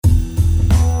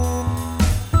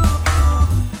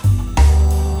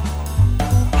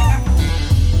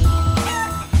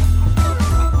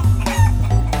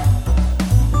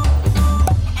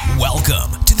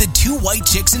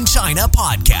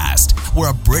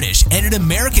where a British and an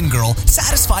American girl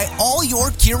satisfy all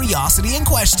your curiosity and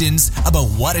questions about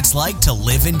what it's like to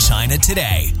live in China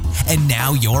today. And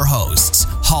now your hosts,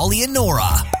 Holly and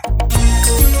Nora.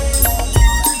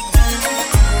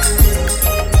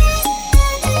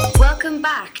 Welcome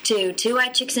back to Two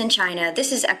White Chicks in China.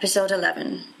 This is episode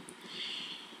 11.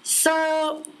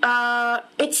 So,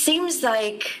 it seems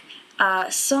like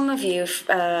some of you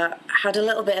had a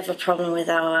little bit of a problem with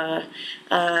our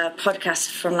podcast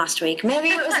from last week. Maybe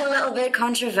it was a little bit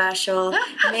controversial.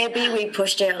 Maybe we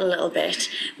pushed it a little bit.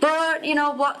 But, you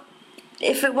know what?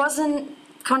 If it wasn't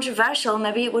controversial,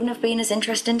 maybe it wouldn't have been as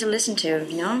interesting to listen to,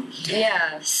 you know?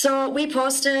 Yeah. So we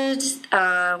posted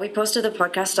the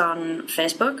podcast on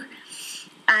Facebook,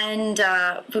 and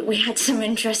we had some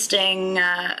interesting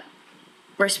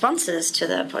responses to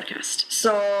the podcast.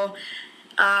 So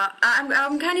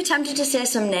I'm kind of tempted to say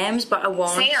some names, but I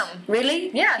won't. Sam.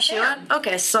 Really? Yeah, sure. Sam.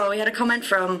 Okay, so we had a comment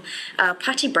from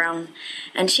Patty Brown,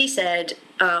 and she said,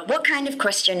 "What kind of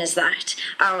question is that?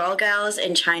 Are all girls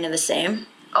in China the same?"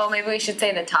 Oh, maybe we should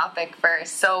say the topic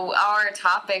first. So our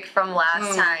topic from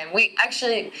last time, we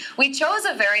chose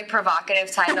a very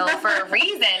provocative title for a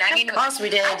reason. I mean, of course we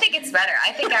did. I think it's better.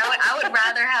 I think I would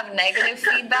rather have negative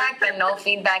feedback than no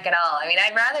feedback at all. I mean,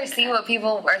 I'd rather see what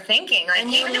people are thinking. Like, And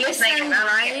you even if it's listen,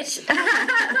 negative,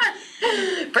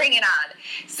 right? bring it on.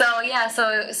 So yeah,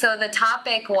 so the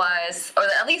topic was, or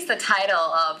at least the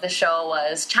title of the show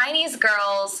was Chinese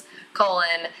girls,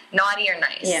 naughty or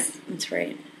nice. Yeah, that's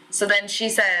right. So then she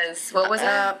says, what was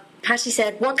it? Patty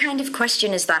said, "What kind of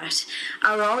question is that?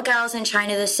 Are all girls in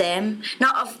China the same?"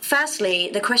 Now, firstly,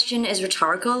 the question is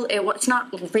rhetorical. It's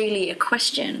not really a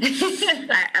question.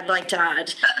 I'd like to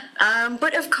add,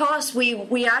 but of course, we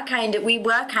were kind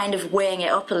of weighing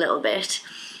it up a little bit.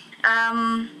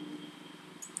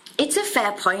 It's a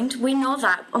fair point. We know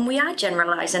that, and we are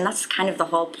generalising. That's kind of the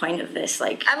whole point of this.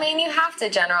 Like, I mean, you have to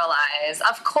generalize,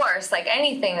 of course. Like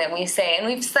anything that we say, and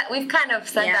we've kind of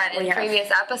said that in previous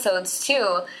episodes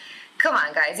too. Come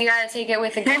on, guys, you got to take it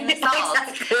with a grain of salt.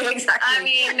 Exactly. I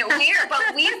mean,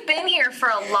 we've been here for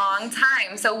a long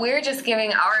time, so we're just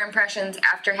giving our impressions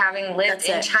after having lived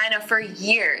in China for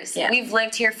years. Yeah. We've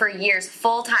lived here for years,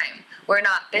 full time. We're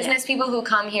not business people who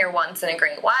come here once in a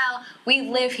great while. We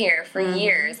live here for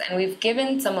years, and we've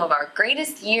given some of our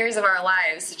greatest years of our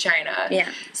lives to China. Yeah.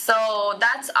 So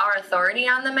that's our authority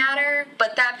on the matter.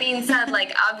 But that being said,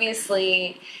 like,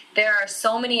 obviously, there are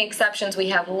so many exceptions. We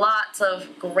have lots of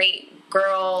great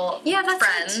girl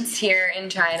friends here in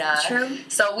China. True.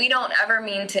 So we don't ever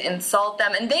mean to insult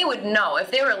them, and they would know.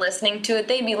 If they were listening to it,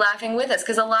 they'd be laughing with us,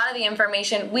 because a lot of the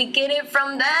information, we get it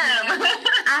from them.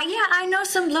 I know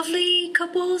some lovely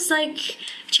couples, like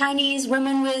Chinese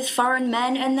women with foreign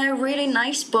men, and they're really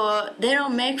nice, but they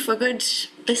don't make for good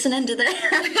listening to them.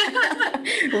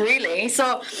 Really.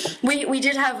 So we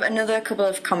did have another couple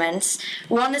of comments.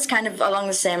 One is kind of along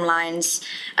the same lines.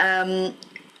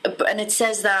 And it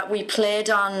says that we played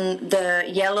on the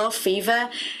yellow fever,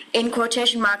 in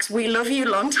quotation marks, "we love you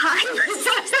long time."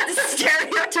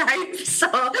 Stereotype. So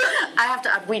I have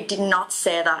to add, we did not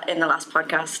say that in the last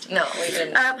podcast. No, we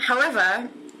didn't. However,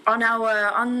 on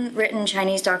our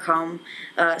unwrittenchinese.com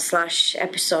 /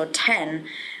 episode 10,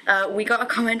 we got a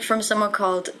comment from someone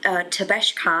called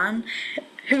Tabesh Khan,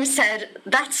 who said,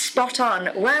 "That's spot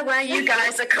on. Where were you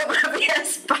guys a couple of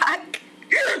years back?"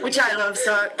 Which I love,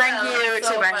 so thank you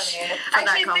to Resh for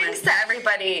that comment. Thanks to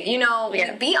everybody. You know,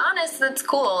 be honest, that's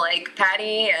cool. Like,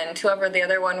 Patty and whoever the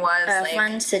other one was.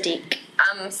 Fan Sadiq.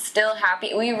 I'm still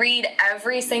happy. We read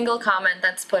every single comment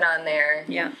that's put on there.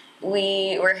 Yeah.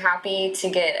 We were happy to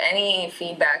get any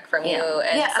feedback from you.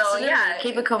 And so, absolutely. yeah.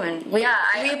 Keep it coming. We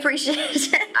appreciate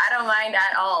it. I don't mind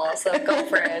at all, so go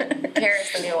for it.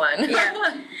 Paris, a new one.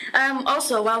 Yeah.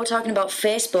 Also, while we're talking about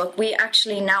Facebook, we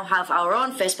actually now have our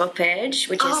own Facebook page,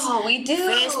 which is we do.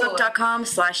 Facebook.com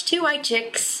 / Two White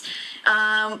Chicks.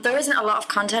 There isn't a lot of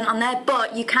content on there,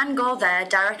 but you can go there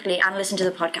directly and listen to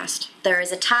the podcast. There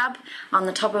is a tab on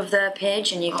the top of the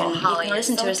page, and you can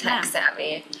listen to us tech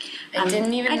savvy. I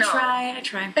didn't even know. I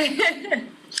try.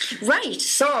 Right,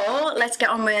 so let's get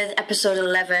on with episode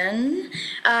 11.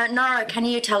 Nora, can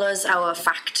you tell us our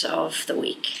fact of the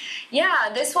week? Yeah,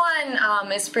 this one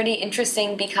is pretty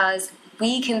interesting because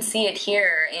we can see it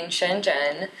here in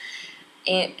Shenzhen.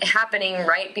 Happening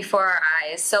right before our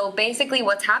eyes. So basically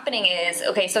what's happening is,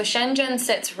 so Shenzhen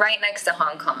sits right next to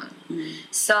Hong Kong.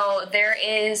 So there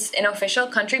is an official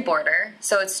country border.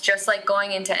 So it's just like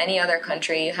going into any other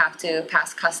country. You have to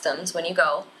pass customs when you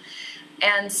go.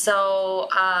 And so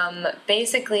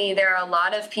basically there are a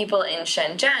lot of people in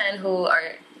Shenzhen who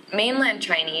are mainland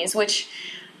Chinese, which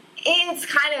it's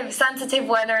kind of sensitive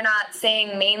whether or not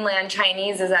saying mainland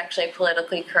Chinese is actually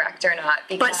politically correct or not.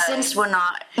 Because, but since we're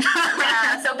not,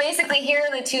 yeah. So basically, here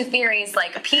are the two theories: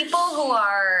 like people who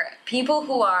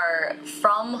are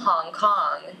from Hong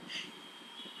Kong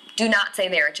do not say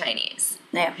they are Chinese.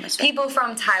 Yeah, that's right. People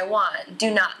from Taiwan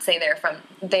do not say they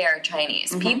are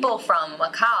Chinese. People from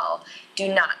Macau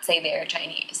do not say they are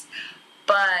Chinese.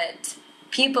 But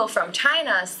people from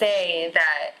China say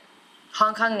that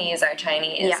Hong Kongese are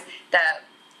Chinese. Yeah. That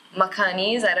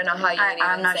Macanese, I don't know how you would even say.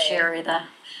 I'm not sure either.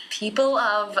 People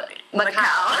of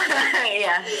Macau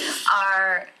yeah.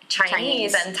 are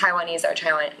Chinese, and Taiwanese are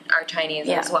Chinese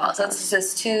as well. So it's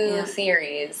just two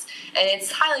theories, and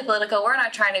it's highly political. We're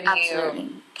not trying to be a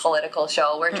political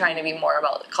show. We're trying to be more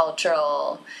about the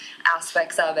cultural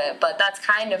aspects of it, but that's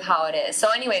kind of how it is. So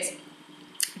anyways,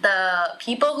 the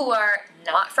people who are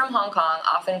not from Hong Kong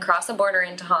often cross the border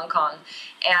into Hong Kong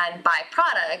and buy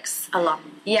products. A lot.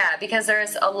 Yeah, because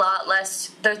there's a lot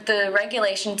less. The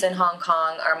regulations in Hong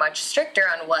Kong are much stricter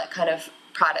on what kind of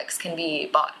products can be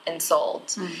bought and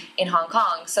sold in Hong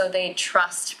Kong. So they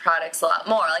trust products a lot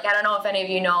more. Like, I don't know if any of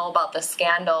you know about the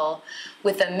scandal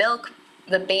with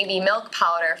the baby milk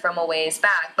powder from a ways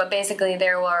back, but basically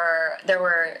there were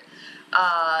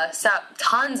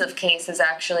tons of cases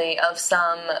actually of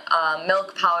some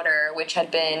milk powder which had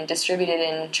been distributed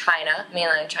in China,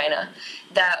 mainland China,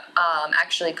 that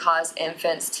actually caused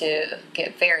infants to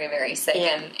get very, very sick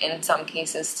and in some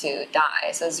cases to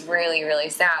die. So it's really, really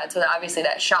sad. So obviously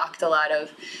that shocked a lot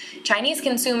of Chinese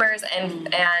consumers,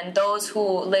 and those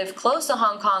who live close to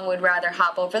Hong Kong would rather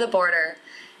hop over the border,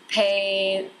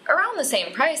 pay around the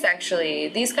same price actually.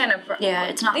 These kind of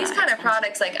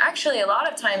products, like actually a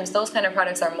lot of times those kind of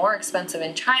products are more expensive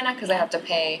in China because they have to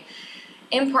pay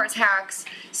import tax,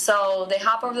 so they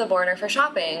hop over the border for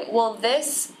shopping. Well,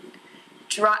 it's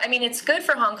good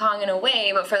for Hong Kong in a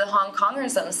way, but for the Hong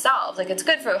Kongers themselves, like it's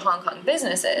good for Hong Kong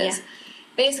businesses. Yeah.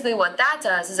 Basically what that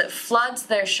does is it floods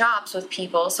their shops with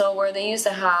people, so where they used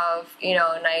to have,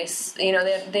 nice, they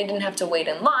didn't have to wait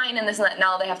in line and this and that,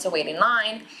 now they have to wait in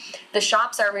line. The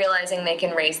shops are realizing they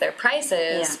can raise their prices.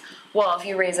 Yeah. Well, if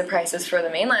you raise the prices for the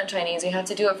mainland Chinese, you have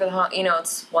to do it for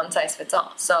it's one size fits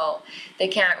all. So they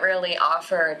can't really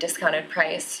offer a discounted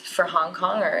price for Hong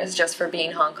Kongers just for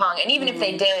being Hong Kong. And even if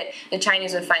they did, the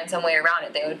Chinese would find some way around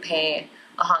it. They would pay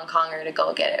a Hong Konger to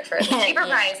go get it for a cheaper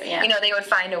price. Yeah. They would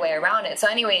find a way around it. So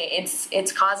anyway,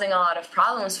 it's causing a lot of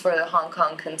problems for the Hong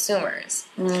Kong consumers.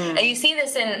 And you see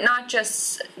this in not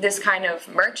just this kind of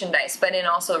merchandise, but in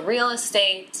also real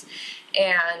estate,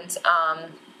 and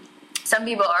some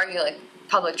people argue like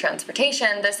public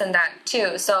transportation, this and that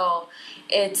too. So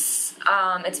it's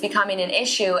becoming an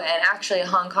issue, and actually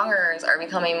Hong Kongers are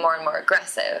becoming more and more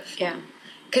aggressive. Yeah,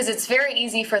 because it's very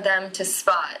easy for them to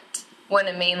spot when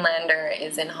a mainlander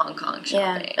is in Hong Kong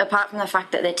shopping. Yeah, apart from the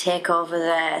fact that they take over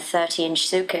their 30-inch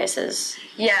suitcases.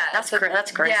 Yeah. That's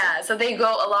crazy. Yeah, so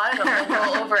a lot of them will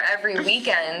go over every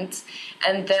weekend,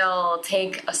 and they'll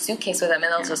take a suitcase with them,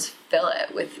 and they'll just fill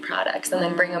it with products, and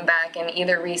then bring them back and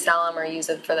either resell them or use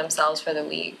it for themselves for the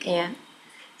week. Yeah.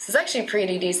 So it's actually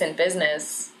pretty decent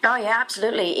business. Oh, yeah,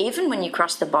 absolutely. Even when you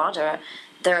cross the border,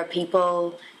 there are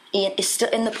people still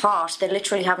in the port. They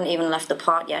literally haven't even left the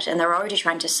port yet, and they're already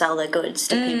trying to sell their goods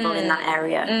to people in that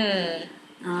area.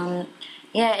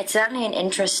 Yeah, it's certainly an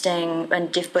interesting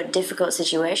but difficult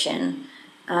situation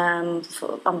on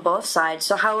both sides.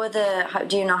 So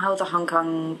do you know how the Hong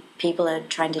Kong people are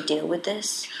trying to deal with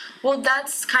this? Well,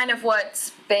 that's kind of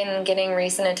what's been getting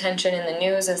recent attention in the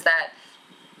news, is that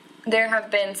there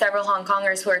have been several Hong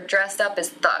Kongers who are dressed up as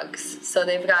thugs. So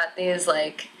they've got these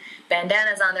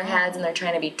bandanas on their heads, and they're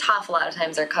trying to be tough. A lot of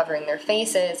times they're covering their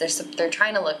faces. They're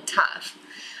trying to look tough.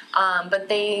 But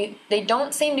they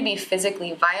don't seem to be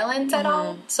physically violent at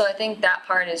all. So I think that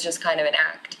part is just kind of an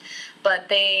act. But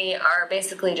they are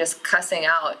basically just cussing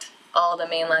out all the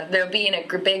mainland. They'll be in a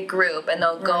big group, and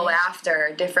they'll go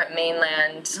after different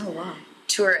mainland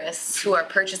tourists who are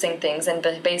purchasing things, and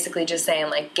basically just saying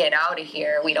get out of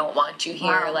here. We don't want you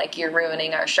here. Wow. You're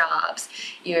ruining our shops.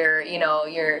 You're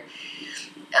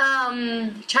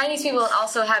Chinese people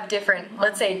also have different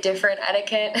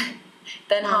etiquette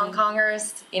than Hong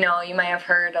Kongers. You might have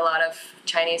heard a lot of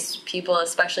Chinese people,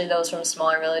 especially those from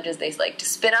smaller villages, they like to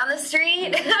spit on the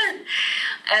street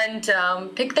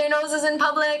and pick their noses in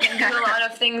public and do a lot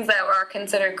of things that are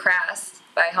considered crass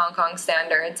by Hong Kong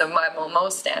standards,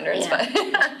 most standards. Yeah.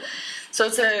 But so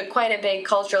it's quite a big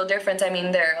cultural difference. I mean,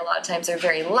 a lot of times they're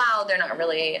very loud. They're not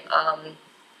really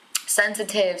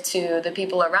sensitive to the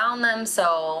people around them,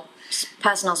 so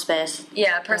personal space.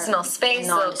 Yeah, personal space.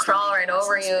 They'll crawl right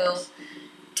over you.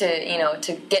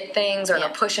 to get things, or they'll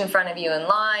push in front of you in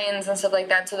lines and stuff like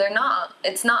that. So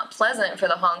it's not pleasant for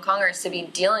the Hong Kongers to be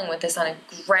dealing with this on a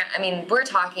we're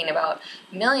talking about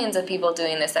millions of people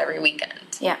doing this every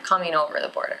weekend. Yeah. Coming over the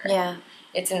border. Yeah.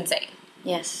 It's insane.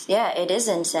 Yes. Yeah, it is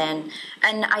insane.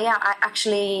 And I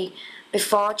actually,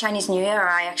 before Chinese New Year,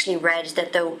 I actually read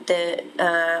that the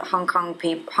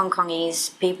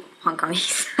Hongkongese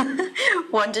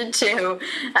wanted to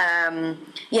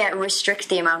restrict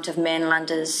the amount of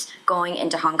mainlanders going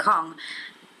into Hong Kong.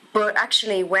 But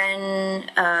actually,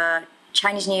 when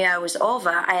Chinese New Year was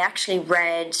over, I actually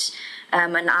read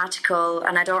an article,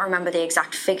 and I don't remember the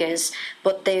exact figures,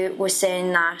 but they were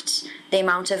saying that the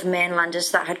amount of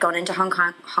mainlanders that had gone into Hong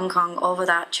Kong over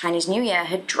that Chinese New Year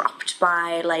had dropped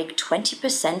by like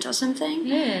 20% or something,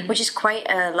 which is quite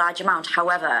a large amount.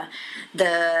 However,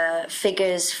 the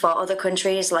figures for other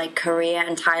countries like Korea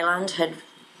and Thailand had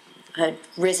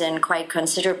risen quite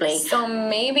considerably. So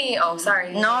maybe... Oh,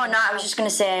 sorry. No, I was just going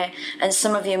to say, and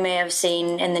some of you may have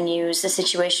seen in the news, the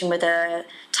situation with a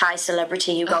Thai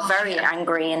celebrity who got very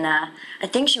angry I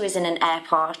think she was in an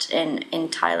airport in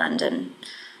Thailand, and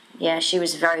she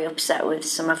was very upset with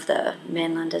some of the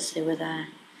mainlanders who were there.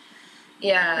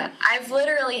 Yeah, I've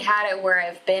literally had it where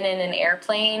I've been in an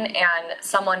airplane and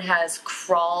someone has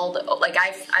crawled, like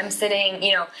I'm sitting,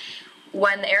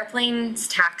 when the airplane's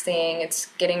taxiing, it's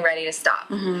getting ready to stop.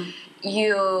 Mm-hmm.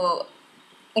 You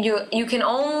can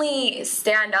only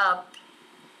stand up.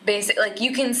 Basically, like,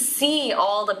 you can see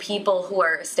all the people who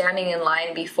are standing in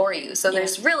line before you. So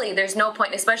there's no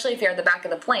point, especially if you're at the back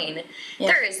of the plane. Yeah.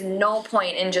 There is no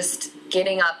point in just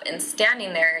getting up and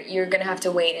standing there. You're going to have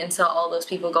to wait until all those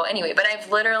people go anyway. But I've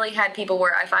literally had people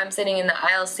where if I'm sitting in the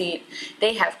aisle seat,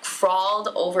 they have crawled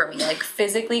over me, like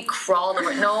physically crawled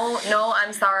over. No,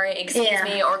 I'm sorry, excuse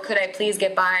me, or could I please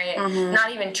get by? Mm-hmm. Not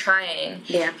even trying.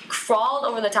 Yeah. Crawled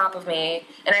over the top of me.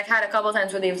 And I've had a couple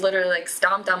times where they've literally like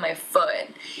stomped on my foot.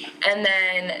 And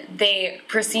then they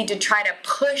proceed to try to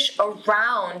push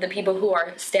around the people who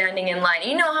are standing in line.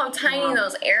 You know how tiny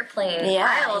those airplane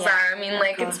aisles are. I mean,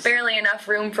 like, it's barely enough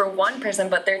room for one person,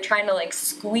 but they're trying to, like,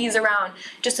 squeeze around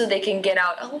just so they can get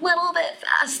out a little bit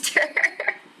faster.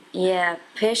 Yeah,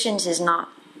 patience is not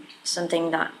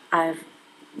something that I've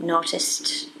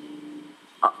noticed,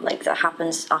 like, that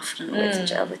happens often with some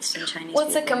Chinese people.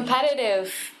 It's a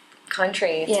competitive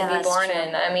country to be born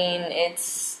in. I mean,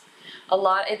 it's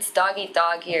dog eat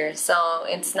dog here, so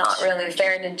it's not really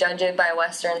fair to judge it by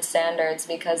Western standards,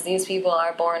 because these people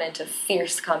are born into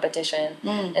fierce competition,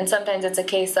 and sometimes it's a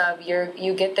case of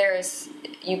you get there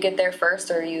first,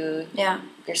 or you're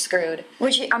screwed.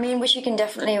 Which you can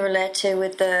definitely relate to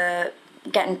with the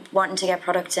wanting to get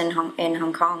products in Hong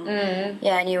Kong. Mm-hmm.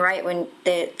 Yeah, and you're right, when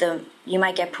you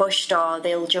might get pushed, or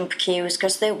they'll jump queues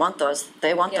because they want those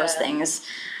things.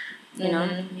 You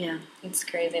know, it's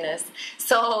craziness.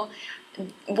 So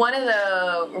one of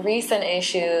the recent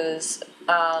issues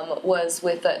was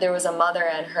there was a mother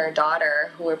and her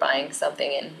daughter who were buying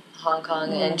something in Hong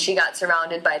Kong, and she got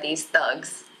surrounded by these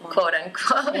thugs, quote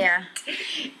unquote. Yeah,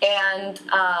 and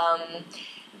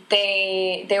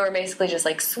they were basically just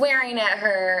like swearing at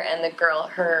her, and the girl,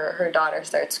 her daughter,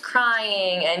 starts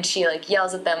crying, and she like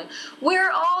yells at them, "We're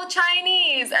all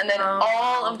Chinese!" And then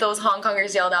all of those Hong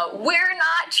Kongers yelled out, "We're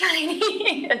not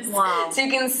Chinese!" Wow. So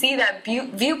you can see that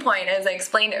viewpoint, as I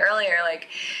explained earlier, like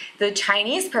the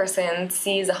Chinese person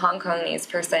sees a Hong Kongese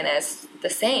person as the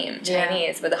same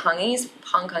Chinese, but the Hong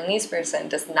Kongese person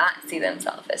does not see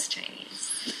themselves as Chinese.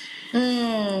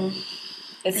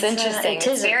 It's interesting.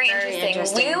 It's very interesting.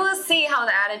 We will see how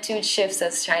the attitude shifts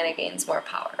as China gains more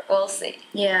power. We'll see.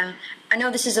 Yeah. I know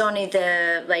this is only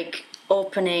the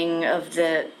opening of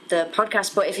the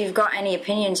podcast, but if you've got any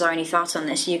opinions or any thoughts on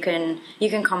this, you can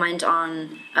comment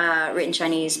on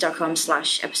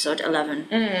writtenchinese.com/episode 11.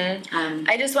 Mm-hmm.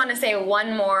 I just want to say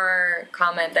one more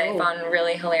comment that I found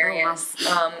really hilarious.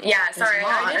 Wow. Sorry.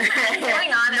 I'm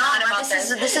going on and on about this.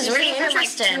 This is really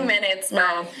interesting. Like 2 minutes,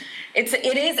 but it's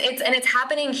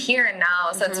happening here and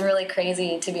now, so it's really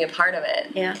crazy to be a part of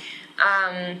it. Yeah.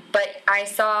 But I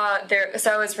saw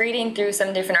so I was reading through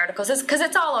some different articles, because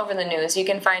it's all over the news. You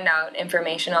can find out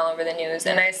information all over the news.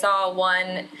 And I saw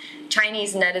one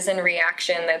Chinese netizen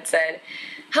reaction that said,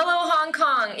 "Hello, Hong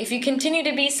Kong. If you continue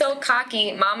to be so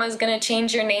cocky, Mama's going to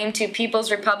change your name to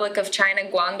People's Republic of China,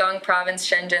 Guangdong Province,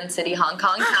 Shenzhen City, Hong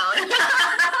Kong Town."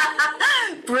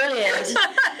 Brilliant.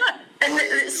 And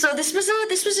so this was a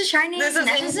Chinese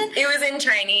netizen? It was in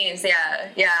Chinese,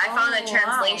 yeah. I found the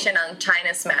translation on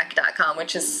Chinasmack.com,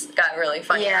 which has got really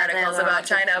funny articles about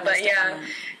China. But I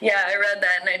read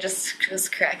that and I just was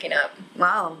cracking up.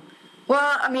 Wow.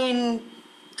 Well, I mean,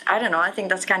 I don't know. I think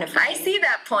that's kind of funny. I see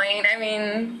that point. I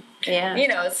mean, Yeah.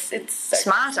 it's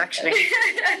Smart, actually.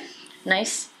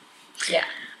 Nice. Yeah.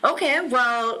 Okay,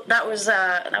 well, that was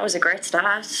a great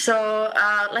start. So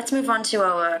let's move on to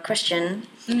our question,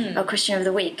 our question of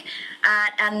the week.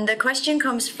 And the question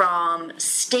comes from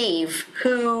Steve,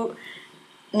 who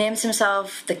names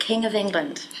himself the King of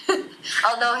England.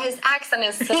 Although his accent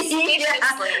is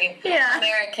suspiciously Yeah.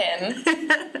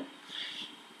 American.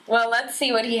 Well, let's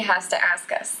see what he has to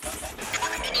ask us.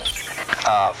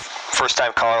 First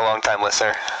time caller, long time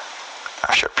listener.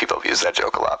 I'm sure people have used that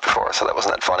joke a lot before, so that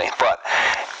wasn't that funny. But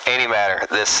any matter,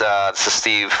 this is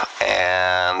Steve,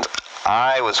 and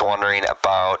I was wondering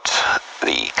about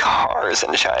the cars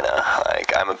in China.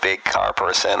 Like, I'm a big car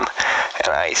person, and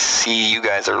I see you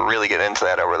guys are really getting into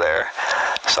that over there.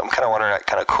 So I'm kind of wondering what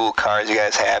kind of cool cars you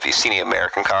guys have. You see any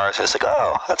American cars? It's like,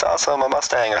 oh, that's awesome, a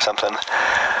Mustang or something.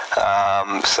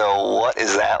 So what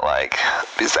is that like?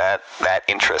 Because that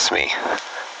interests me.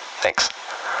 Thanks.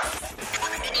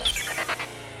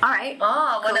 All right.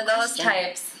 Oh, one Cool of those question.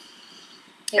 types.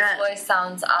 His voice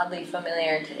sounds oddly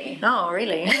familiar to me. Oh,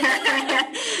 really?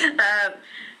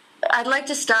 I'd like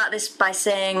to start this by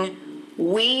saying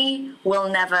we will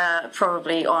never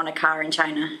probably own a car in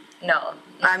China. No.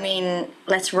 I mean,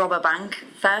 let's rob a bank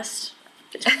first,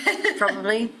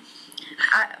 probably.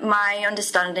 My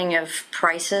understanding of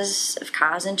prices of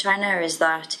cars in China is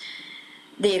that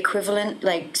the equivalent,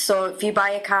 like, so if you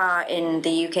buy a car in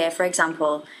the UK, for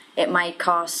example, it might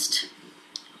cost,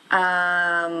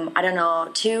 I don't know,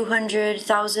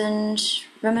 200,000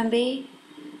 renminbi,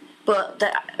 but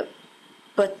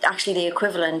actually the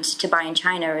equivalent to buy in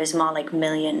China is more like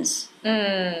millions.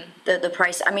 The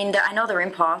price, I mean, I know they're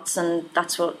imports, and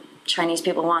that's what Chinese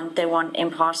people want. They want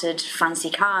imported fancy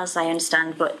cars, I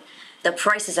understand, but the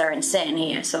prices are insane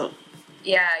here, so...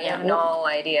 Yeah, you have no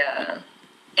idea.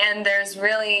 And there's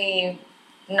really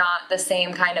not the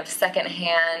same kind of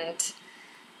second-hand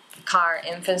car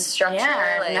infrastructure.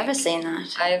 Yeah, I've like, never seen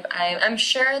that. I'm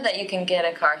sure that you can get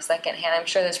a car secondhand. I'm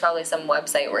sure there's probably some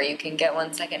website where you can get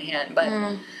one secondhand, but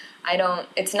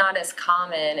it's not as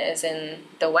common as in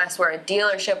the West, where a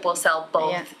dealership will sell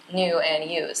both new and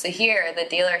used. So here, the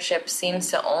dealership seems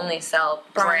to only sell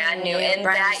brand new, and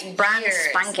brand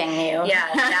spanking new. Yeah,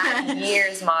 that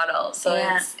year's model. So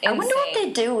it's insane. I wonder what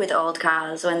they do with old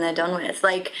cars when they're done with.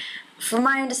 Like, from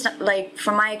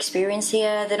my experience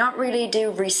here, they don't really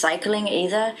do recycling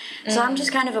either. So I'm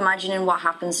just kind of imagining what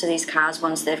happens to these cars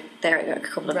once they're a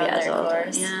couple of years old.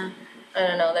 Course. Yeah. I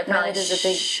don't know. They're probably There's a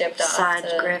big shipped off sad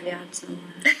to... graveyard somewhere.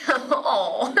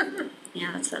 Oh.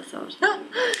 Yeah, that's what I thought.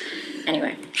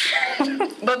 Anyway.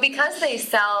 But because they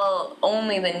sell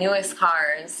only the newest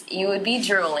cars, you would be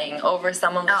drooling over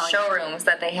some of the showrooms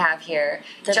that they have here.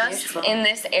 They're Just beautiful. in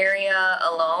this area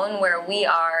alone, where we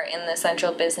are in the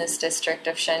central business district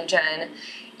of Shenzhen,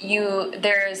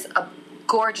 there's a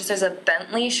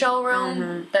Bentley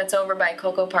showroom that's over by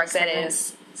Coco Park that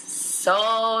is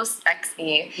so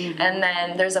sexy. And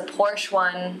then there's a Porsche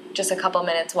one just a couple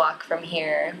minutes walk from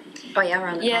here. Oh, yeah,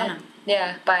 around the corner.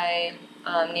 Yeah, by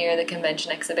near the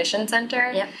Convention Exhibition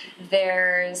Center. Yep.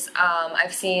 There's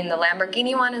I've seen the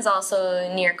Lamborghini one is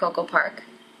also near Coco Park.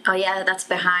 Oh, yeah, that's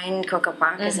behind Coco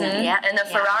Park, isn't it? Yeah. And the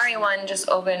Ferrari one just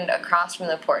opened across from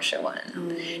the Porsche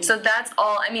one. So that's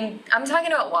all. I mean, I'm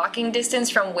talking about walking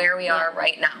distance from where we are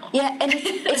right now. Yeah, and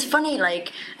it's funny,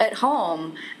 like, at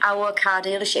home, our car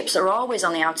dealerships are always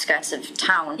on the outskirts of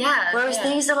town. Yeah. Whereas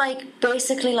these are, like,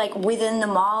 basically, like, within the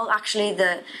mall. Actually,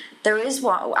 there is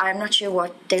one, I'm not sure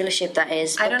what dealership that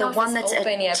is, but I don't know the if one it's that's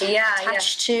open yet, but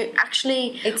attached to,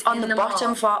 actually, it's on in the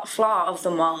bottom mall. floor of the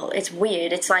mall. It's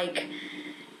weird. It's like,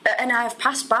 and I've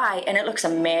passed by, and it looks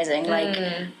amazing. Like,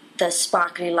 the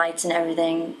sparkly lights and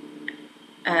everything,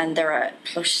 and there are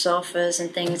plush sofas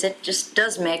and things. It just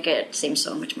does make it seem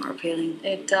so much more appealing.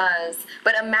 It does.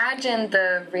 But imagine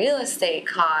the real estate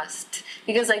cost.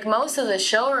 Because, like, most of the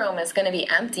showroom is going to be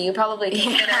empty. You probably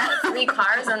can fit out 3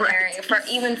 cars in there,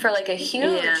 even for like a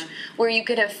huge, where you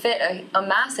could have fit a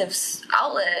massive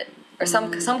outlet or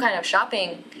some kind of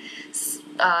shopping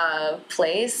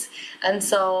place. And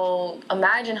so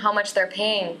imagine how much they're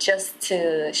paying just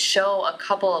to show a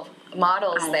couple of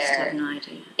models I there. just have no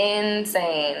idea.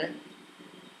 Insane.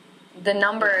 The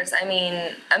numbers, I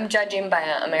mean, I'm judging by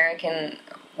American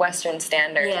Western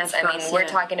standards. Yeah, of I course, mean, we're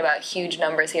talking about huge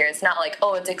numbers here. It's not like,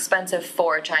 oh, it's expensive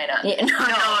for China. Yeah,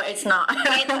 no, it's not.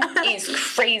 It is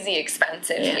crazy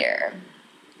expensive here.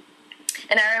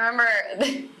 And I remember,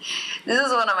 this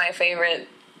is one of my favorite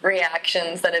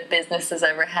reactions that a business has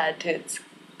ever had to its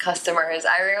customers.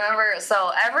 I remember,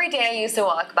 so every day I used to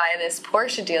walk by this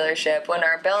Porsche dealership when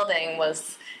our building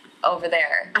was over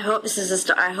there. I hope this is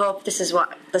I hope this is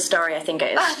what the story I think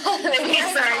it is.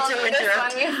 Sorry to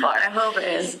interrupt. I hope it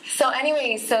is. So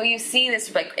anyway, so you see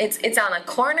this, like, it's on a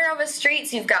corner of a street,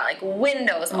 so you've got, like,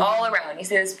 windows all around. You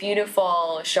see this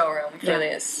beautiful showroom for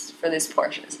these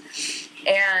Porsches.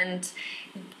 And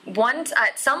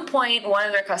at some point, one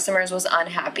of their customers was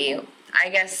unhappy. I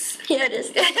guess. Yeah, it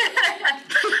is.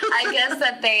 I guess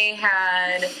that they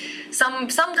had some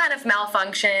kind of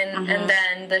malfunction, and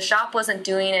then the shop wasn't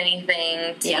doing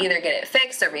anything to either get it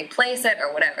fixed or replace it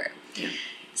or whatever. Yeah.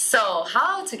 So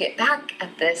how to get back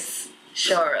at this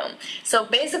showroom? So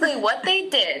basically, what they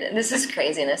did, and this is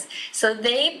craziness. So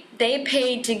they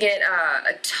paid to get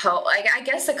a tow. I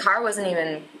guess the car wasn't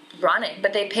even running,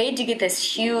 but they paid to get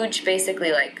this huge,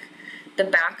 basically, like, the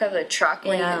back of the truck.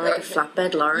 Like a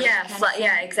flatbed lorry.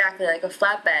 Yeah, exactly, like a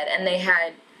flatbed. And they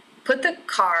had put the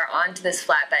car onto this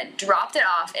flatbed, dropped it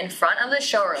off in front of the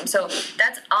showroom. So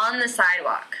that's on the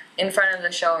sidewalk in front of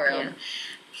the showroom.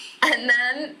 Yeah. And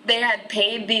then they had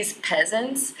paid these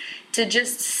peasants to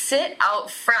just sit out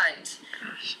front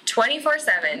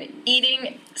 24/7,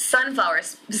 eating sunflower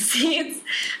seeds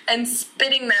and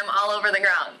spitting them all over the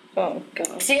ground. Oh,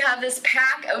 God. So you have this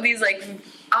pack of these, like,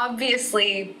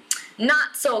 obviously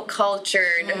not so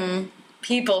cultured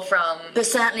people from... But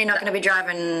certainly not going to be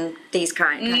driving these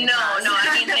kind of cars. No,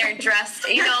 I mean, they're dressed,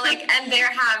 like, and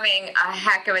they're having a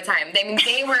heck of a time. I mean,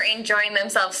 they were enjoying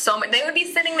themselves so much. They would be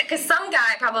sitting there, because some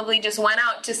guy probably just went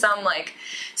out to some, like,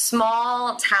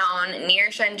 small town near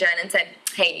Shenzhen and said,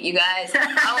 hey, you guys,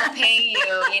 I will pay you,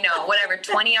 whatever,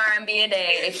 20 RMB a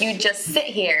day if you just sit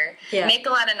here, make a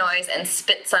lot of noise, and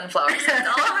spit sunflower seeds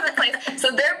all over the place.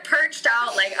 So they're perched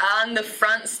out, like, on the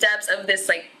front steps of this,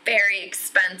 like, very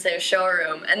expensive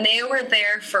showroom, and they were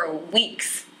there for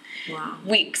weeks. Wow.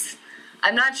 Weeks.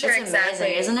 I'm not sure That's exactly.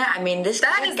 Amazing, isn't it? I mean, this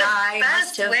guy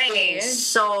must have been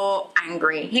so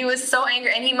angry. He was so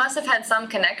angry, and he must have had some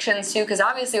connections, too, because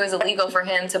obviously it was illegal for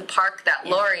him to park that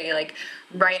lorry, like,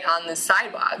 right on the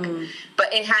sidewalk.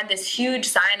 But it had this huge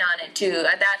sign on it, too.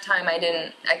 At that time,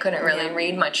 I couldn't really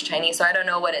read much Chinese, so I don't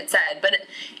know what it said. But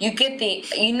you get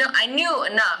I knew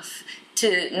enough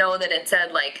to know that it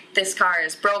said, like, this car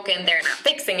is broken, they're not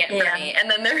fixing it for me. And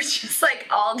then there was just, like,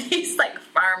 all these, like,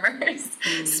 farmers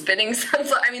spitting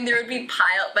sunflower. I mean, there would be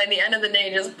by the end of the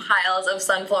day, just piles of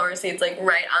sunflower seeds, like,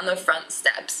 right on the front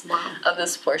steps of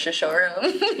this Porsche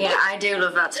showroom. Yeah, I do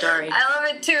love that story. I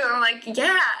love it, too. I'm like, it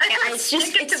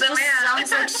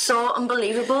sounds, like, so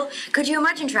unbelievable. Could you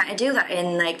imagine trying to do that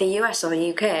in, like, the US or the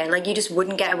UK? Like, you just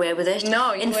wouldn't get away with it.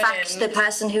 No, you In wouldn't. fact, the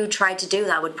person who tried to do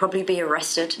that would probably be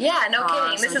arrested. Yeah, no kidding.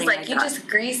 This is like you that. just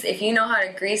grease. If you know how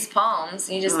to grease palms,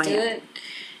 you just do it,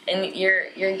 and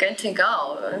you're good to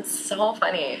go. It's so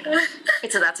funny.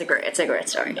 It's a great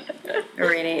story. It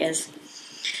really is.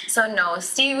 So no,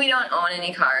 Steve, we don't own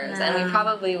any cars, and we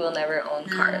probably will never own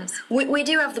cars. We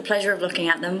do have the pleasure of looking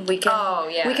at them. We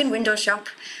can window shop,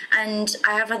 and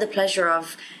I have had the pleasure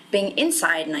of being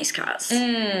inside nice cars.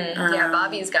 Yeah,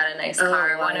 Bobby's got a nice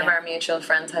car. One of our mutual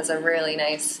friends has a really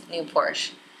nice new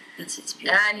Porsche. It's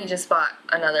beautiful. And he just bought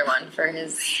another one for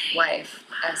his wife,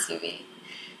 SUV.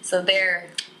 So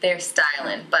they're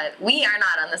styling, but we are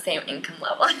not on the same income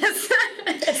level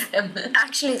as him.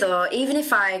 Actually, though, even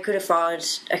if I could afford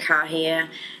a car here,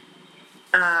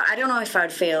 I don't know if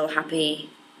I'd feel happy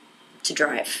to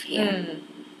drive here.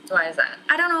 Why is that?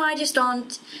 I don't know. I just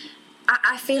don't.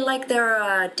 I feel like there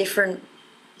are different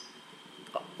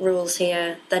rules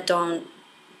here that don't.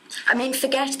 I mean,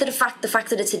 forget the fact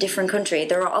that it's a different country.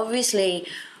 There are obviously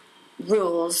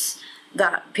rules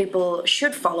that people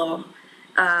should follow,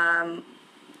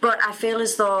 but I feel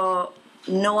as though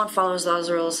no one follows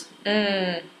those rules.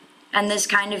 And there's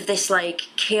kind of this, like,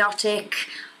 chaotic,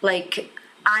 like,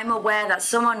 I'm aware that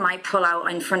someone might pull out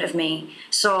in front of me,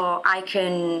 so I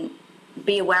can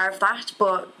be aware of that.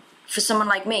 But for someone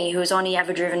like me, who's only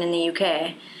ever driven in the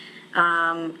UK,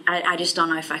 I just don't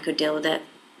know if I could deal with it.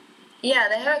 Yeah,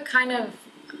 they have a kind of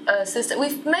a system.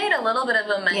 We've made a little bit of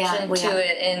a mention to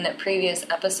it in the previous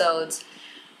episodes,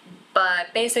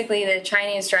 but basically the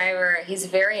Chinese driver, he's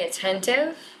very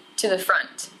attentive to the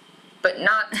front, but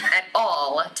not at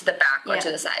all to the back or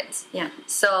to the sides. Yeah.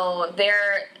 So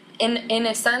they're, in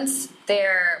a sense,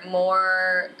 they're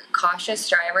more cautious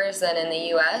drivers than in the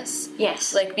U.S.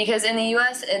 Yes. Like, because in the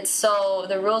U.S.,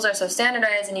 the rules are so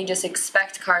standardized, and you just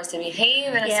expect cars to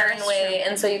behave in a certain way,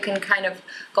 and so you can kind of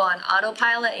go on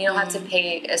autopilot, and you don't have to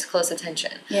pay as close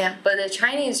attention. Yeah. But the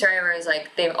Chinese drivers,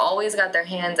 like, they've always got their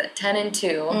hands at 10 and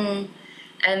 2,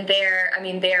 and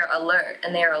they're alert,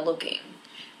 and they are looking,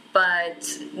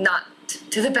 but not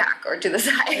react to the back or to the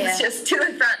sides, Yeah. just to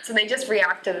the front. So they just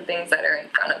react to the things that are in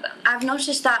front of them. I've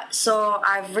noticed that. So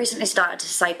I've recently started to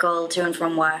cycle to and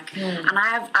from work, and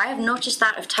I have noticed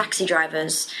that of taxi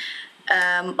drivers.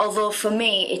 Although for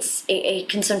me, it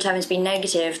can sometimes be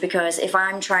negative, because if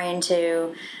I'm trying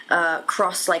to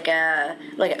cross like a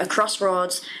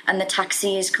crossroads and the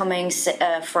taxi is coming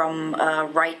from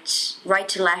right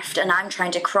to left, and I'm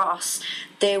trying to cross,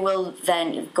 they will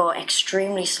then go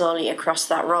extremely slowly across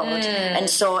that road, and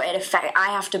so I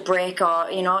have to brake, or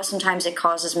sometimes it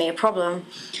causes me a problem.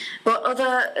 But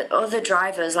other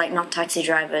drivers, like not taxi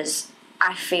drivers,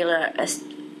 I feel are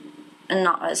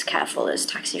not as careful as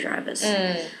taxi drivers.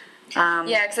 Yeah,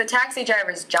 because a taxi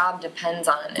driver's job depends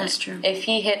on it. That's true.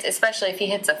 Especially if he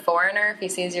hits a foreigner, if he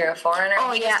sees you're a foreigner,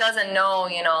 Oh, he yeah. just doesn't know,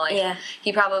 Yeah.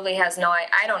 he probably has no,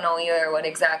 I don't know either what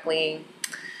exactly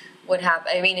would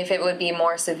happen. I mean, if it would be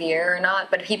more severe or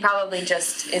not, but he probably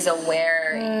just is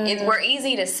aware. We're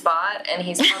easy to spot, and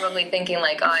he's probably thinking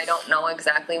like, oh, I don't know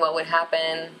exactly what would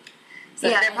happen. So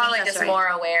Yeah, I they're think probably that's just right. more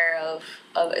aware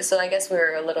of it. So I guess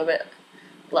we're a little bit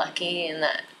lucky in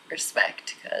that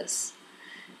respect, because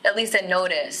at least I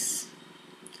notice,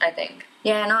 I think.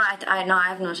 Yeah, no, I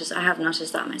have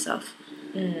noticed that myself.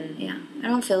 Yeah, I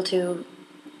don't feel too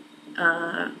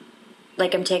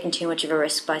like I'm taking too much of a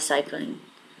risk by cycling.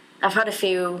 I've had a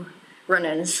few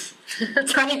run-ins.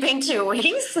 It's only been 2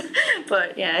 weeks,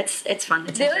 but yeah, it's fun.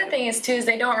 It's The other enjoyable. thing is too is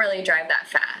they don't really drive that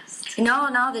fast,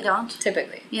 No, they don't.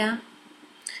 typically. Yeah,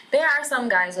 There are some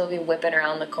guys who'll be whipping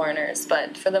around the corners,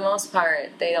 but for the most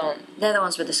part, they don't. they're the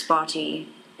ones with the spotty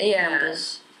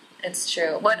numbers. It's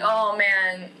true. But oh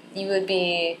man,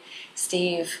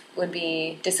 Steve would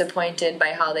be disappointed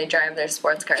by how they drive their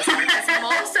sports cars. Because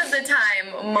most of the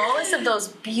time, most of those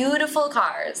beautiful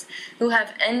cars who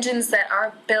have engines that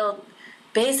are built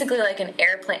basically like an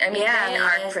airplane. I mean, Yeah, they it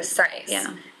are is. precise.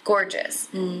 Yeah. Gorgeous.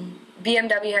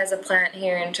 BMW has a plant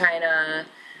here in China.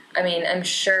 I mean, I'm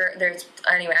sure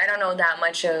anyway, I don't know that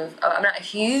much I'm not a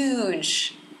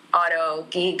huge auto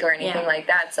geek or anything Yeah. like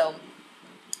that, so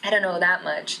I don't know that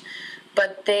much.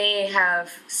 But they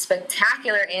have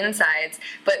spectacular insides,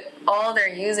 but all they're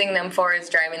using them for is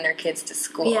driving their kids to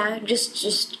school. Yeah,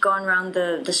 just going around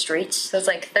the streets. So it's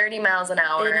like 30 miles an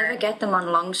hour. They never get them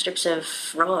on long strips of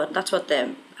road. That's what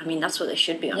they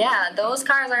should be on. Yeah, those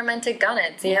cars are meant to gun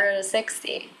it 0 to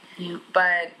 60. Yeah.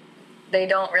 But they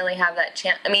don't really have that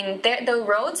chance. I mean, the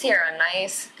roads here are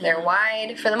nice. They're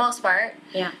wide for the most part.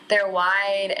 Yeah. They're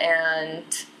wide and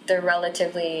they're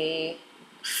relatively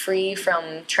free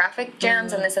from traffic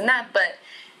jams and this and that. But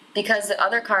because the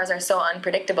other cars are so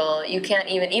unpredictable, you can't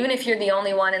even if you're the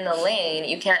only one in the lane,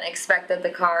 you can't expect that the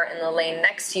car in the lane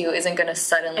next to you isn't going to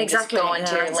suddenly Exactly, just go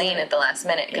into yeah, your that's lane it. at the last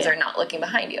minute because Yeah. they're not looking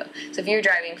behind you. So if you're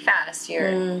driving fast,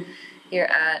 you're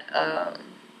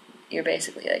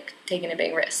basically like taking a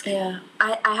big risk. Yeah,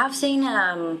 I have seen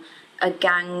a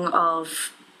gang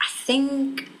of, I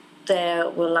think there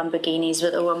were Lamborghinis,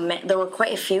 but there were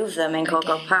quite a few of them in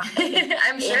Coco Park.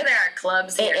 I'm sure there are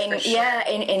clubs here for sure. Yeah,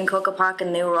 in Coco Park,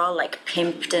 and they were all like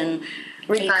pimped and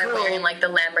really Probably cool. wearing like the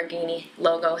Lamborghini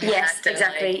logo hat. Yes, and,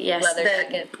 exactly. like, Yes, leather the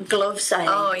jacket. gloves. I think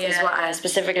Oh, is yeah, what I yeah.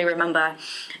 specifically remember.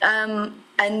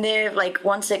 And they like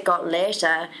once it got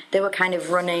later, they were kind of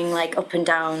running like up and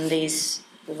down these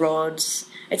roads.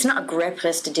 It's not a great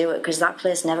place to do it because that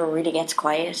place never really gets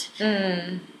quiet.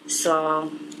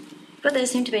 So, but they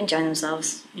seem to be enjoying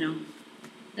themselves,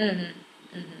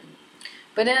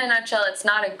 But in a nutshell, it's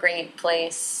not a great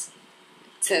place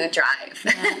to drive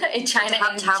in China To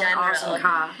have an general. awesome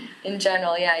car. In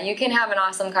general, yeah, you can have an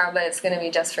awesome car, but it's going to be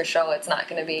just for show. It's not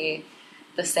going to be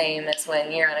the same as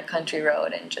when you're on a country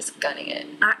road and just gunning it.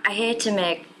 I hate to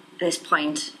make this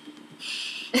point,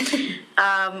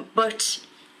 but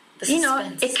The it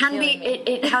suspense is can be. killing me.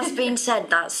 It has been said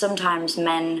that sometimes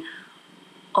men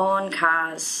own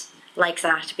cars like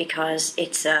that because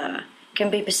it's can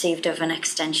be perceived of an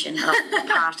extension of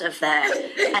part of their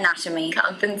anatomy.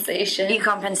 Compensation.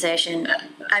 Compensation.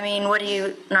 I mean,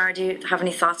 Nara, do you have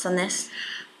any thoughts on this?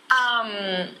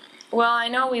 Well, I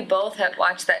know we both have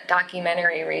watched that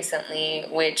documentary recently,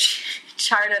 which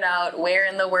charted out where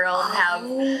in the world have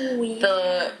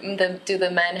do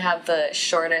the men have the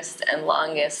shortest and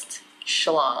longest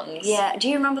schlongs. Yeah. Do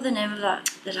you remember the name of that?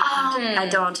 I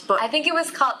don't. But I think it was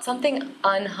called something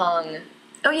unhung.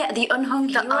 oh yeah, the unhung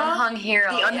hero. The unhung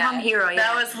hero. The unhung hero. Yeah.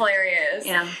 That was hilarious.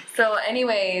 Yeah. So,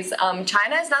 anyways,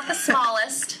 China is not the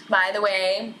smallest, by the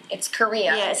way. It's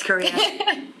Korea. Yeah, it's Korea.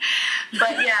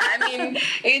 But yeah, I mean,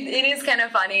 it is kind of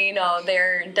funny.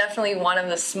 They're definitely one of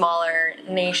the smaller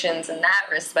nations in that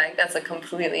respect. That's a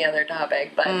completely other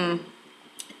topic. But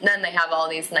then they have all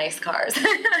these nice cars.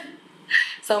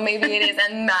 So maybe it is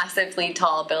a massively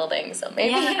tall building. So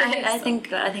maybe I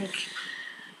think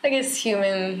I guess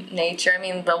human nature. I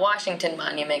mean, the Washington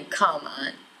Monument. Come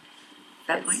on,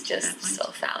 it's just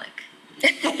so phallic.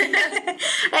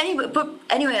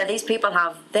 Anyway, these people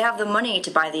have the money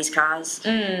to buy these cars,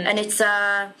 and it's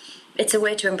a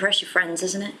way to impress your friends,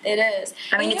 isn't it? It is.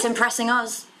 I mean, it's impressing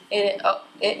us.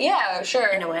 Yeah, sure.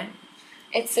 In a way.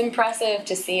 It's impressive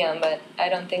to see him, but I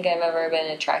don't think I've ever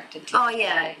been attracted to him. Oh,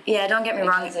 yeah. Yeah, don't get me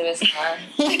wrong. Because of his car.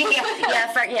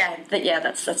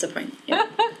 That's the point. Yeah.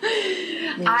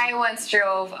 I once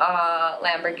drove a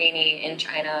Lamborghini in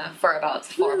China for about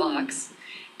 4 blocks.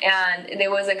 And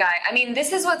there was a guy, I mean,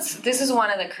 this is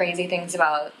one of the crazy things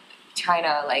about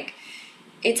China. Like,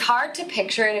 it's hard to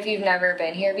picture it if you've never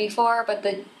been here before, but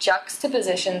the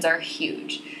juxtapositions are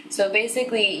huge. So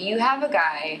basically, you have a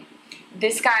guy,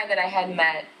 this guy that I had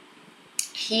met,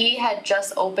 he had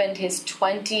just opened his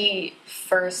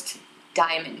 21st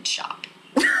diamond shop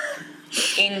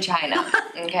in China,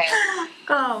 okay?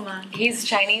 Oh, man. He's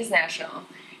Chinese national.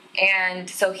 And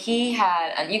so he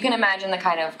had, and you can imagine the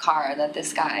kind of car that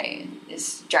this guy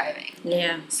is driving.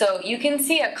 Yeah. So you can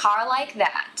see a car like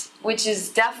that, which is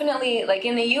definitely, like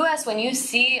in the US, when you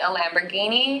see a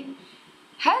Lamborghini,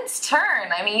 heads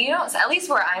turn. I mean, you don't, at least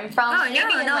where I'm from,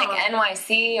 maybe in like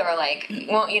NYC or like,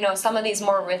 well, you know, some of these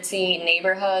more ritzy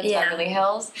neighborhoods, Beverly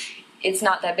Hills, it's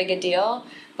not that big a deal.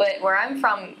 But where I'm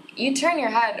from, you turn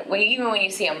your head even when you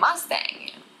see a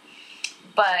Mustang.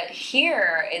 But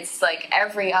here, it's like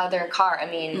every other car. I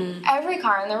mean, every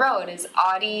car on the road is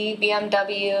Audi,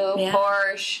 BMW,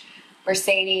 Porsche,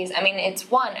 Mercedes. I mean, it's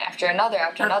one after another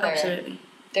after another. Absolutely.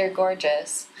 They're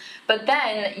gorgeous. But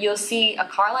then you'll see a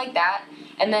car like that,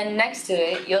 and then next to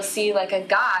it, you'll see like a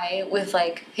guy with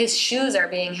like his shoes are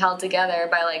being held together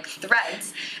by like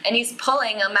threads, and he's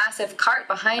pulling a massive cart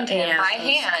behind him by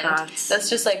hand. Carts. That's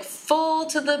just like full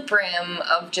to the brim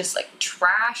of just like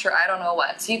trash or I don't know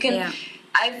what. So you can,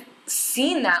 I've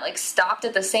seen that like stopped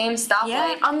at the same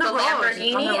stoplight, on the road,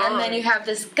 Lamborghini, and then you have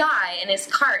this guy in his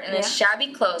cart in his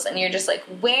shabby clothes, and you're just like,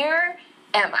 where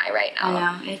am I right now?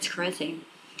 Yeah, it's crazy.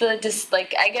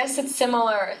 I guess it's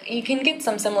similar. You can get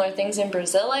some similar things in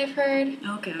Brazil, I've heard.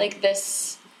 Okay. Like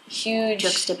this huge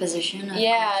juxtaposition.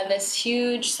 This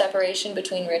huge separation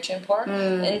between rich and poor.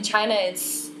 In China,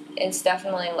 it's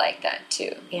definitely like that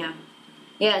too. Yeah,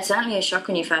 yeah. It's certainly a shock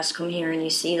when you first come here and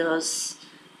you see those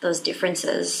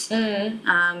differences.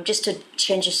 Just to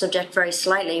change the subject very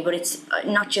slightly, but it's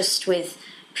not just with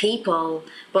people,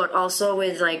 but also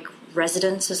with like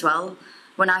residents as well.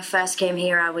 When I first came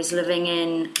here, I was living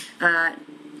in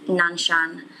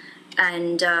Nanshan,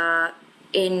 and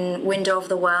in Window of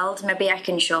the World, maybe I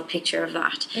can show a picture of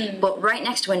that. But right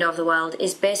next to Window of the World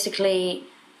is basically,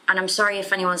 and I'm sorry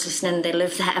if anyone's listening, they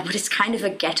live there, but it's kind of a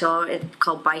ghetto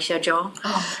called Baishajiao.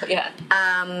 Oh, yeah.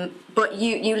 But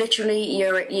you literally,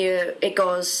 it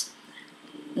goes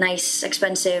nice,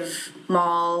 expensive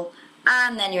mall,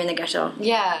 and then you're in the ghetto.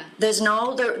 Yeah. There's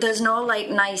no like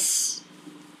nice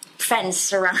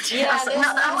fence around. Yeah,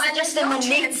 there's no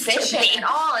transition at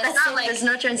all. It's not like there's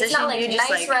no transition. It's not like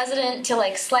nice resident to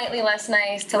like slightly less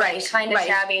nice to like kind of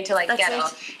shabby to like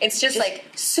ghetto. It's just like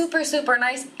super super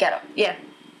nice ghetto. Yeah,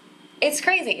 it's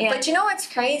crazy. Yeah. But you know what's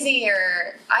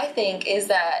crazier? I think is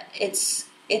that it's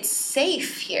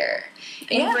safe here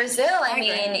in Brazil. I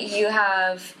mean, you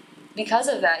have, because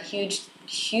of that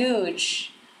huge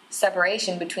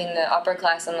separation between the upper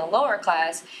class and the lower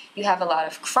class, you have a lot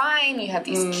of crime, you have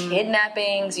these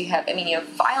kidnappings, you have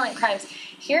violent crimes.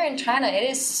 Here in China, it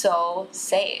is so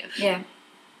safe.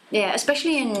 Yeah,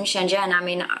 especially in Shenzhen. I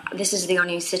mean, this is the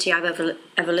only city I've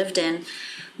ever lived in,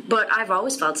 but I've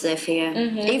always felt safe here.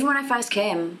 Even when I first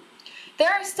came. There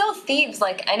are still thieves,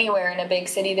 like anywhere in a big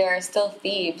city, there are still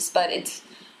thieves, but it's,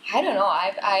 I don't know.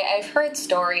 I've heard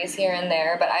stories here and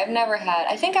there, but I've never had.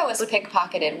 I think I was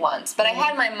pickpocketed once, but I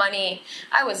had my money.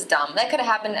 I was dumb. That could have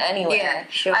happened anywhere. Yeah,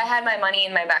 sure. I had my money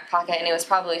in my back pocket, and it was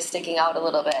probably sticking out a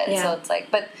little bit. Yeah. So it's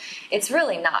like, but it's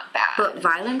really not bad. But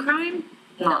violent crime?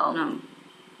 No.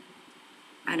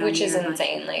 I don't. Which is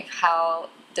insane. Like, how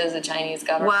does the Chinese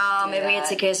government do maybe that?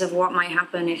 It's a case of what might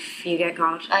happen if you get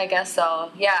caught. I guess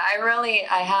so. Yeah,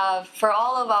 I have, for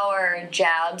all of our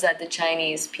jabs at the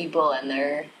Chinese people and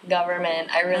their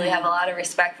government, I really have a lot of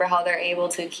respect for how they're able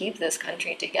to keep this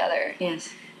country together. Yes.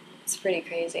 It's pretty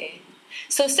crazy.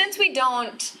 So since we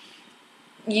don't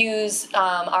use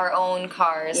our own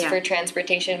cars for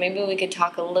transportation, maybe we could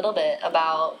talk a little bit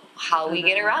about how we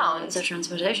get around. So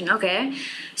transportation, okay.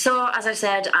 So as I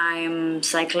said, I'm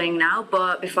cycling now,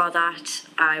 but before that,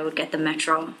 I would get the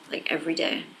metro like every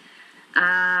day.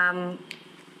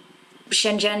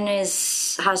 Shenzhen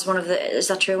has one of the, is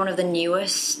that true, one of the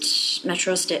newest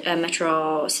metro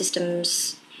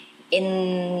systems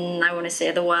in, I want to say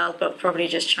the world, but probably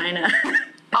just China.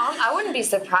 I wouldn't be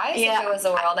surprised if it was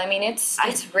the world. I mean, it's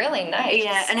really nice.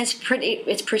 Yeah, and it's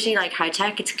pretty like high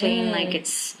tech. It's clean, like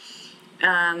it's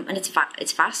and it's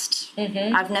fast.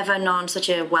 Mm-hmm. I've never known such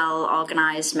a well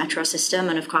organized metro system,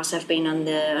 and of course I've been on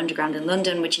the underground in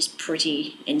London, which is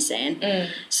pretty insane.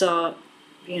 So,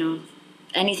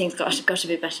 anything's got to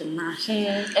be better than that.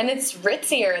 And it's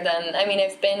ritzier than, I mean,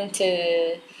 I've been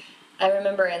to, I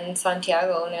remember in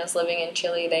Santiago when I was living in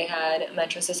Chile, they had a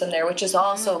metro system there, which is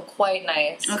also quite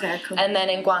nice. Okay, cool. And then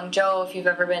in Guangzhou, if you've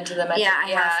ever been to the metro, I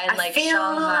have. and like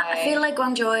Shanghai. I feel like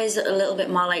Guangzhou is a little bit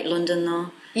more like London,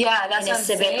 though. Yeah, that's what I'm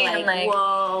saying. Like,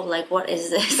 whoa, like what is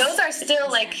this? Those are still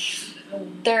like,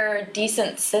 they're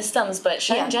decent systems, but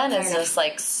Shenzhen is just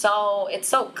like it's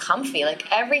so comfy. Like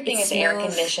everything is air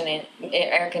conditioned.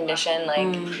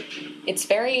 Like it's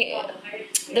very.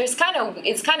 It's kind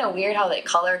of weird how they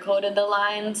color coded the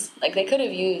lines. Like they could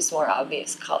have used more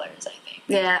obvious colors, I think.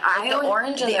 Yeah, like the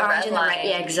orange and the red line.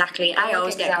 Yeah, exactly. I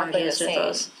always get confused with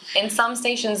those. In some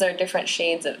stations, there are different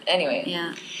shades of. Anyway.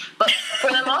 Yeah. But for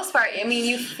the most part, I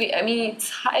mean, it's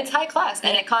high class,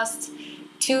 and it costs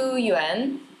 2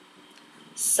 yuan.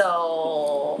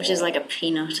 So, which is like a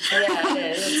peanut. Yeah,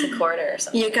 it is. It's a quarter or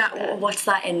something. You got what's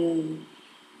that in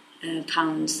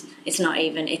pounds? It's not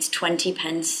even. It's 20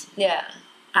 pence. Yeah.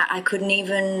 I couldn't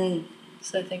even.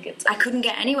 So I think it's. I couldn't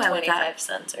get anywhere with that. 25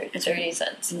 cents or 30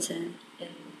 cents. Insane. In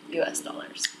US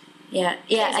dollars. Yeah,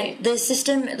 and the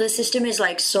system is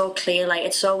like so clear, like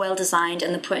it's so well designed,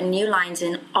 and they're putting new lines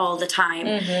in all the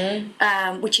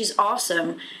time, which is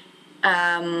awesome.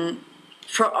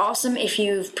 Awesome if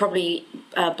you've probably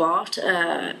bought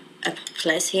a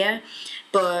place here,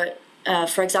 but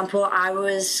for example, I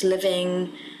was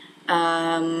living.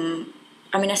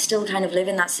 I still kind of live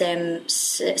in that same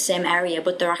area,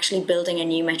 but they're actually building a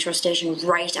new metro station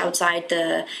right outside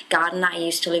the garden that I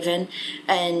used to live in,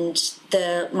 and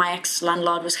my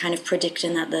ex-landlord was kind of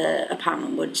predicting that the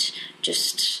apartment would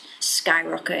just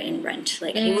skyrocket in rent.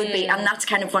 Like he would be, and that's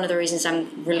kind of one of the reasons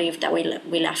I'm relieved that we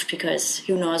left, because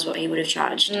who knows what he would have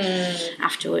charged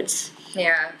afterwards.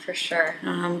 Yeah, for sure.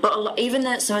 But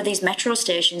even some of these metro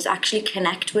stations actually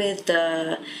connect with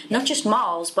not just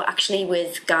malls, but actually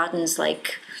with gardens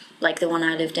like the one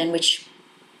I lived in, which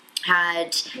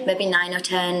had maybe 9 or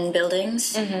 10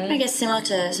 buildings. I guess similar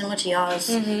to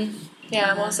yours.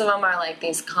 Yeah, most of them are like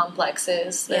these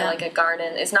complexes. They're like a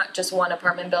garden. It's not just one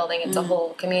apartment building, it's a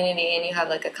whole community, and you have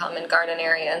like a common garden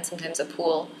area and sometimes a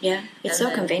pool. Yeah, it's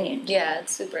so convenient. Yeah,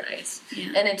 it's super nice.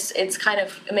 Yeah. And it's kind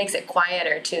of, it makes it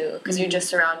quieter too, because you're just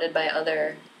surrounded by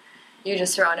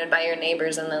your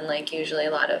neighbors, and then like usually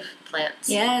a lot of plants.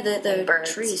 Yeah, the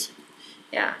birds. Trees.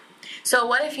 Yeah. So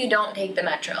what if you don't take the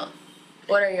metro?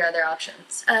 What are your other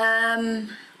options?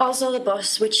 Also the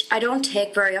bus, which I don't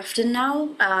take very often now.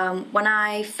 When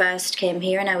I first came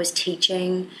here and I was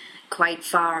teaching quite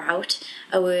far out,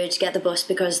 I would get the bus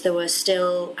because there was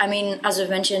still, as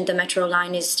I've mentioned, the metro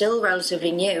line is still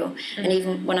relatively new. And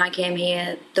even when I came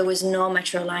here, there was no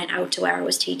metro line out to where I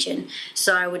was teaching.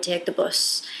 So I would take the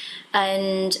bus.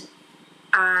 And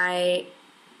I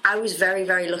was very,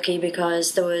 very lucky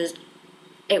because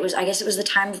I guess it was the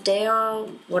time of day or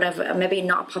whatever, maybe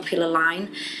not a popular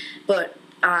line, but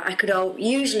I could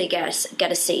usually get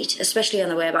a seat, especially on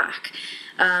the way back.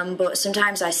 But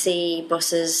sometimes I see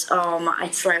buses,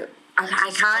 it's like,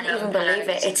 I can't even believe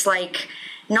it. It's like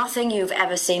nothing you've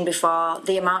ever seen before,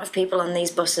 the amount of people on these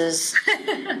buses.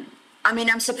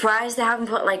 I'm surprised they haven't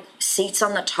put like seats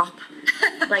on the top,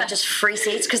 like just free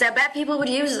seats, because I bet people would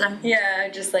use them. Yeah,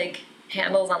 just like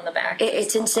handles on the back.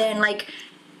 It's insane, like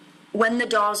when the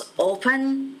doors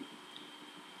open,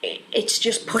 it's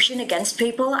just pushing against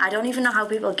people. I don't even know how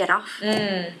people get off.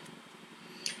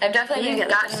 I've definitely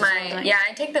gotten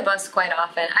I take the bus quite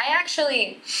often. I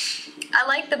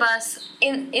like the bus.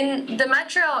 In the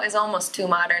metro is almost too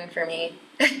modern for me.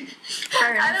 I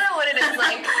don't know what it is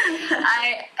like.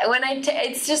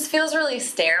 It just feels really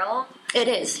sterile. It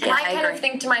is. Yeah, I kind of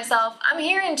think to myself, I'm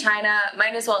here in China,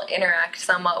 might as well interact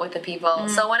somewhat with the people.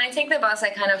 So when I take the bus,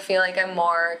 I kind of feel like I'm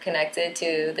more connected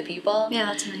to the people. Yeah,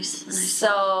 that's nice.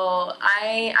 So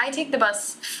I take the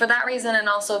bus for that reason, and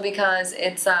also because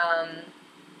it's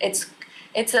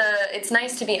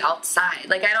nice to be outside.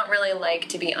 Like, I don't really like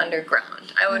to be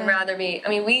underground. I would rather be,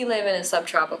 we live in a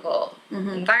subtropical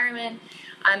environment.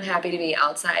 I'm happy to be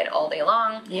outside all day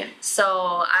long. Yeah.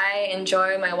 So I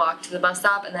enjoy my walk to the bus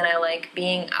stop, and then I like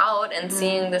being out and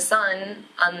seeing the sun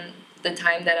on the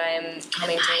time that I am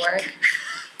coming to work.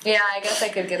 Yeah, I guess I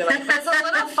could get a bike. But it's a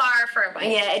little far for a bike.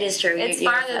 Yeah, it is true. It's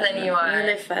farther than you are. You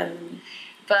live further than me.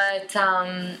 But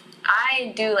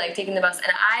I do like taking the bus,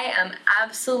 and I am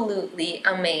absolutely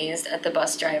amazed at the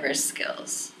bus driver's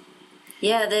skills.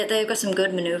 Yeah, they've got some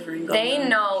good maneuvering going They on.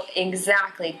 know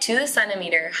exactly to the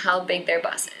centimeter how big their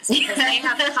bus is because they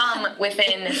have come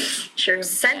within True.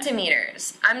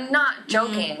 centimeters. I'm not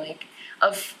joking. Like,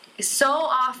 so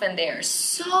often they are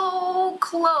so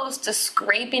close to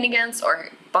scraping against or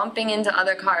bumping into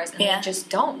other cars, and Yeah. they just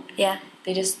don't. Yeah.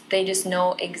 They just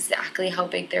know exactly how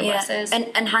big their bus is.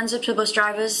 And hands up to bus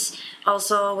drivers.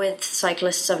 Also, with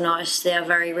cyclists, I've noticed they are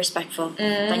very respectful.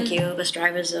 Thank you, bus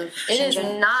drivers of It is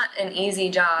Shenzhen. not an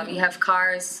easy job. You have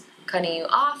cars cutting you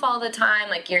off all the time.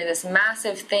 Like, you're this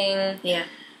massive thing Yeah.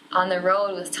 on the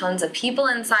road with tons of people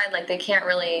inside. Like, they can't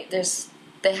really,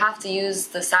 they have to use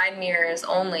the side mirrors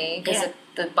only because Yeah.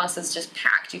 the bus is just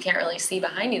packed. You can't really see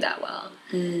behind you that well.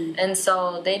 And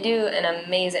so they do an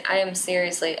amazing, I am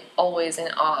seriously always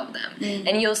in awe of them.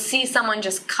 And you'll see someone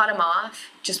just cut them off,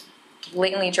 just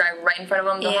blatantly drive right in front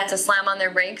of them. They'll have to slam on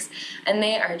their brakes, and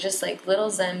they are just like little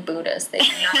Zen Buddhists. They do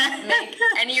not make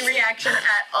any reaction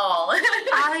at all.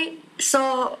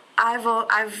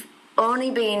 I've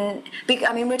only been.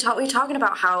 I mean, we're talking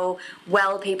about how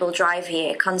well people drive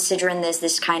here, considering there's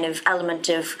this kind of element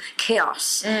of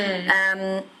chaos.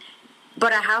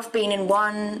 But I have been in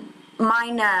one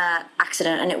minor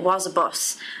accident, and it was a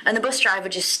bus, and the bus driver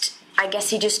I guess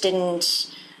he just didn't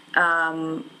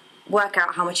work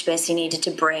out how much space he needed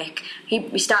to brake.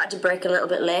 He started to brake a little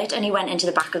bit late, and he went into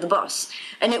the back of the bus,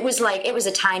 and it was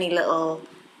a tiny little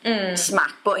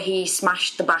smack, but he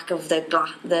smashed the back of the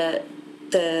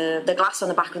glass on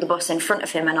the back of the bus in front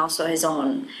of him, and also his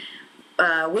own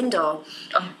window.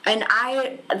 And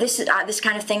this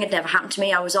kind of thing had never happened to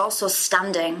me. I was also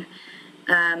standing.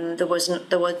 There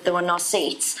were no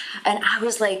seats, and I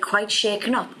was like quite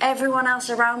shaken up. Everyone else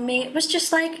around me, it was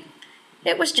just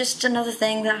another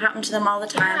thing that happened to them all the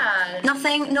time. Yeah.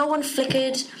 Nothing. No one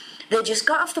flickered. They just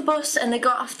got off the bus, and they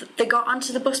got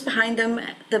onto the bus behind them.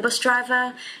 The bus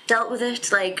driver dealt with it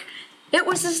like it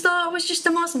was as though it was just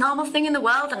the most normal thing in the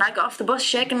world, and I got off the bus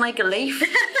shaking like a leaf.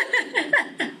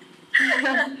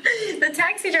 The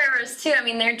taxi drivers too. I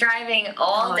mean, they're driving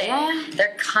all day. Yeah.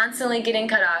 They're constantly getting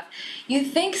cut off. You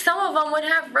think some of them would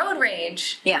have road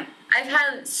rage? Yeah. I've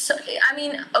had.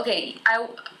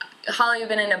 Holly, you've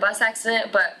been in a bus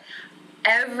accident, but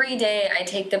every day I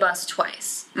take the bus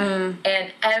twice,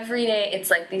 and every day it's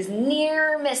like these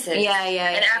near misses. Yeah.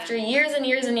 And after years and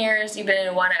years and years, you've been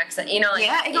in one accident. You know, like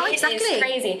exactly. It's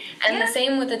crazy. And the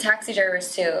same with the taxi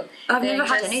drivers too. I've never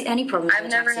had any problems. I've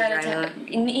with a never taxi had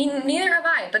driver. neither have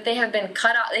I. But they have been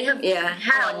cut off. They have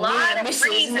had a lot of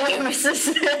reasons. Near misses.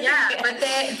 Yeah, but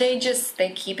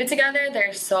they keep it together.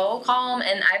 They're so calm,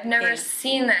 and I've never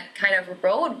seen that kind of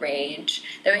road rage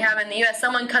that we have in the U.S.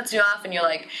 Someone cuts you off, and you're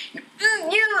like,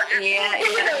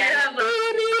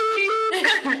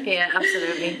 Yeah,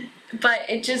 absolutely. But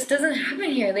it just doesn't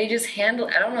happen here. They just handle.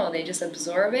 I don't know. They just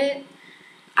absorb it.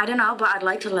 I don't know, but I'd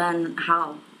like to learn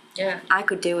how. Yeah. I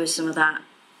could do with some of that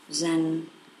Zen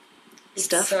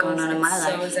stuff going on in my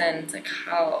life. So zen. It's like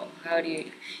how do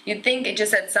you? You'd think it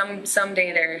just that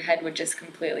someday their head would just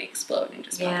completely explode and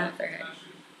just pop off their head.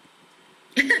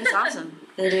 It's awesome.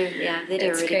 They do. Yeah, they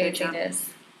do a really good job.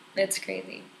 It's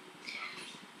crazy.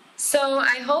 So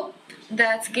I hope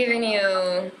that's given you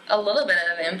a little bit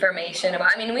of information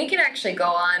about. I mean, we could actually go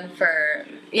on for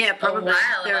probably. a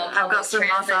while about I've got some more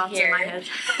transit thoughts here. in my head.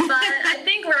 But I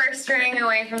think we're straying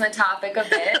away from the topic a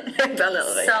bit. A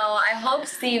little bit. So I hope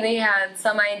Stevie had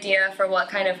some idea for what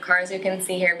kind of cars you can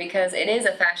see here, because it is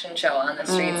a fashion show on the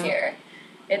streets here.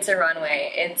 It's a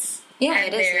runway. It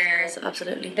is.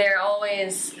 Absolutely. They're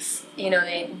always,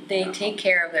 they take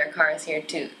care of their cars here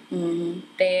too. Mm-hmm.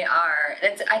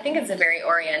 I think it's a very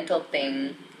Oriental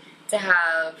thing to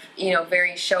have,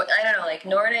 very show. I don't know, like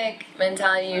Nordic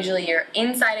mentality. Usually, your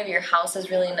inside of your house is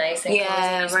really nice and cozy,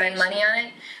 and you spend money on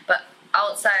it. But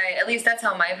outside, at least that's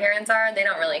how my parents are. They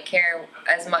don't really care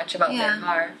as much about their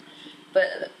car.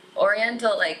 But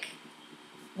Oriental, like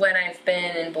when I've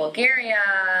been in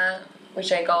Bulgaria,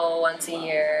 which I go once a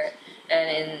year. And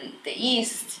in the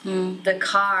East, the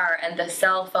car and the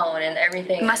cell phone and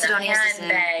everything, Macedonia and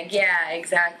the handbag, yeah,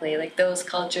 exactly. Like those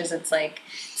cultures, it's like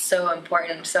so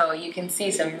important. So you can see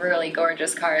some really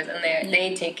gorgeous cars, and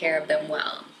they take care of them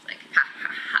well. Like, ha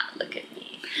ha ha, look at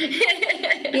me.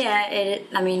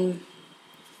 I mean,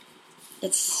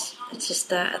 it's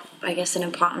just I guess an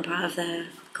important part of their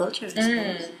culture. I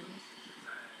suppose.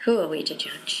 Who are we to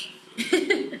judge?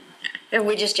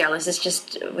 We're just jealous.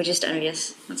 We're just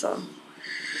envious. That's all.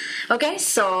 Okay,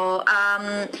 so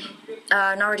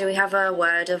Nora, do we have a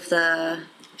word of the week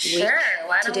Sure.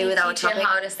 Why to don't do we with our teach you topic?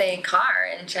 how to say car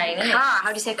in Chinese? Car. How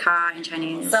do you say car in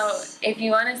Chinese? So if you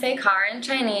want to say car in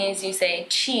Chinese, you say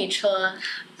汽车.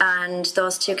 And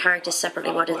those two characters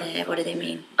separately, what do they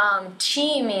mean?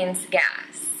 汽 means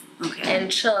gas, Okay.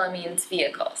 and 车 means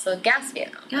vehicle. So gas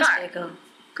vehicle. Gas car. vehicle.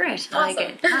 Great. I like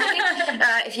Awesome. it.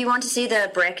 If you want to see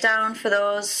the breakdown for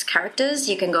those characters,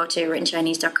 you can go to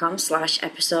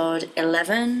writtenchinese.com/episode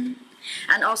 11.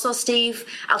 And also, Steve,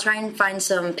 I'll try and find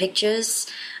some pictures.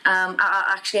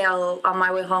 I'll on my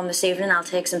way home this evening, I'll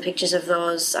take some pictures of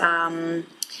those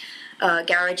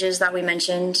garages that we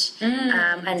mentioned,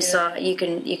 and so you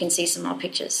can see some more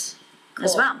pictures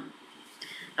as well.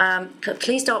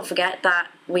 Please don't forget that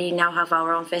we now have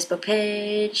our own Facebook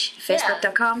page,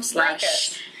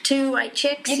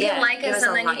 facebook.com/2whitechicks. You can like give us, a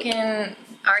and then like. you can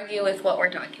argue with what we're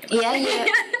talking about. Yeah.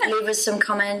 Leave us some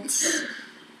comments.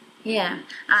 Yeah,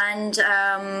 and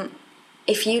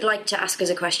if you'd like to ask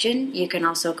us a question, you can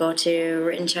also go to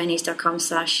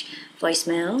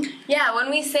writtenchinese.com/voicemail. Yeah, when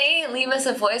we say leave us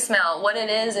a voicemail, what it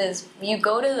is you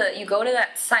go to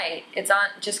that site. It's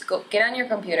on. Just get on your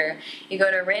computer. You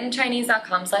go to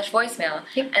writtenchinese.com/voicemail,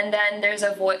 Yep. and then there's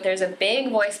a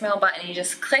big voicemail button. You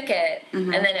just click it,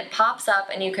 and then it pops up,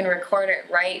 and you can record it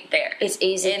right there. It's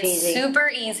easy It's peasy. super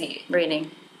easy. Really.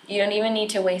 You don't even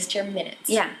need to waste your minutes.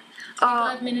 Yeah. Do you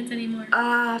have minutes anymore?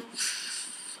 I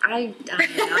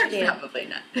have no idea. Probably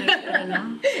not. I don't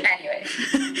know. Anyway.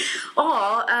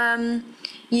 Or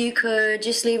you could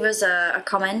just leave us a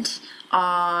comment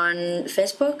on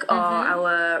Facebook or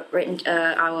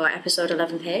our episode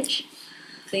 11 page.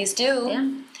 Please do. Yeah.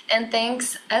 And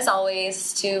thanks, as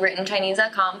always, to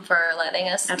writtenchinese.com for letting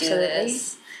us Absolutely. do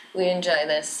this. We enjoy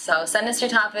this. So send us your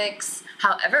topics,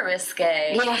 however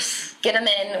risque. Yes. Get them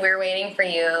in. We're waiting for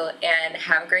you. And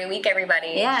have a great week,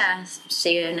 everybody. Yeah.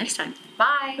 See you next time.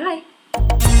 Bye.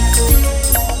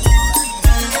 Bye.